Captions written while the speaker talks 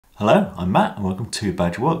Hello, I'm Matt and welcome to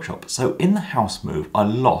BANTER Workshop. So in the house move, I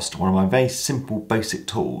lost one of my very simple basic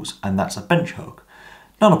tools, and that's a bench hook.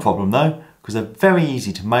 Not a problem though, because they're very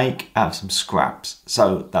easy to make out of some scraps.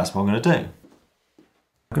 So that's what I'm going to do.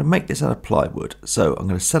 I'm going to make this out of plywood, so I'm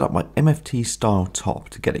going to set up my MFT style top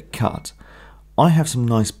to get it cut. I have some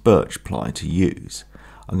nice birch ply to use.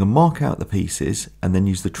 I'm going to mark out the pieces and then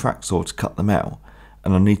use the track saw to cut them out.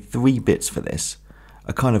 And I need 3 bits for this.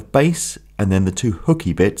 A kind of base and then the 2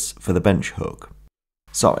 hooky bits for the bench hook.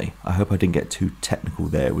 Sorry, I hope I didn't get too technical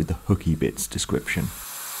there with the hooky bits description.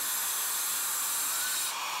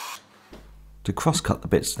 To cross cut the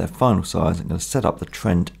bits to their final size, I'm going to set up the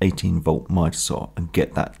Trend 18V miter saw and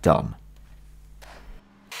get that done.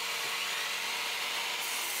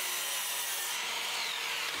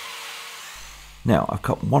 Now I've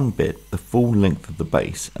cut one bit the full length of the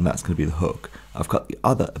base, and that's going to be the hook. I've cut the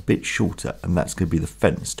other a bit shorter, and that's going to be the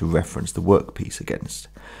fence to reference the workpiece against.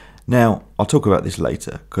 Now I'll talk about this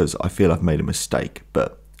later because I feel I've made a mistake,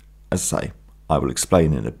 but as I say, I will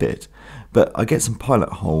explain in a bit. But I get some pilot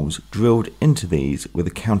holes drilled into these with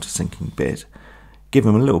a countersinking bit, give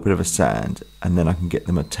them a little bit of a sand, and then I can get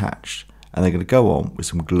them attached, and they're going to go on with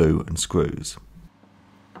some glue and screws.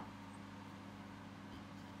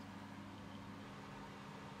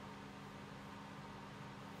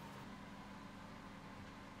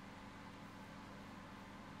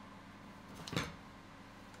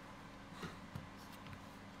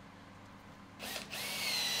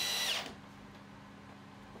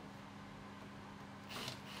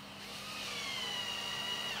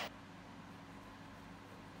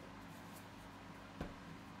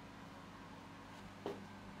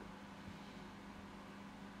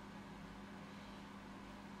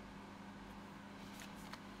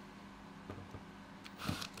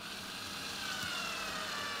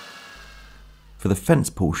 For the fence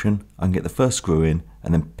portion, I can get the first screw in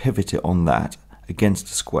and then pivot it on that against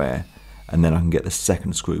a square, and then I can get the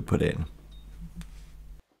second screw put in.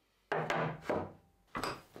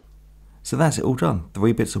 So that's it all done,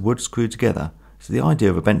 3 bits of wood screwed together. So the idea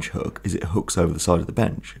of a bench hook is it hooks over the side of the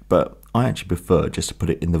bench, but I actually prefer just to put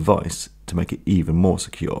it in the vise to make it even more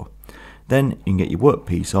secure. Then you can get your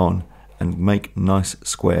workpiece on and make nice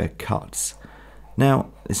square cuts. Now,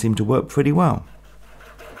 they seem to work pretty well.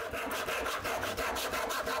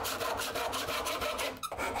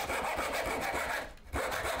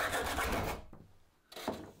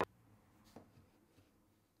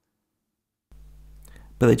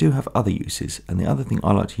 But they do have other uses, and the other thing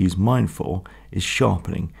I like to use mine for is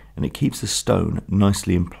sharpening, and it keeps the stone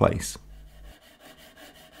nicely in place.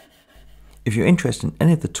 If you're interested in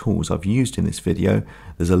any of the tools I've used in this video,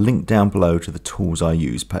 there's a link down below to the tools I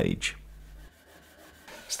use page.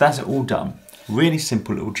 So that's it all done. Really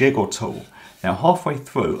simple little jig or tool. Now halfway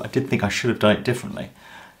through I did think I should have done it differently.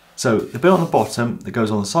 So the bit on the bottom that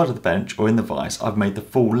goes on the side of the bench or in the vise, I've made the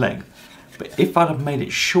full length. But if I'd have made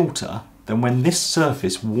it shorter, then when this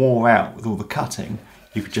surface wore out with all the cutting,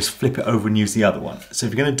 you could just flip it over and use the other one. So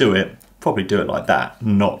if you're going to do it, probably do it like that,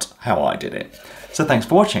 not how I did it. So thanks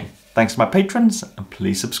for watching. Thanks to my patrons, and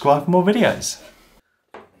please subscribe for more videos.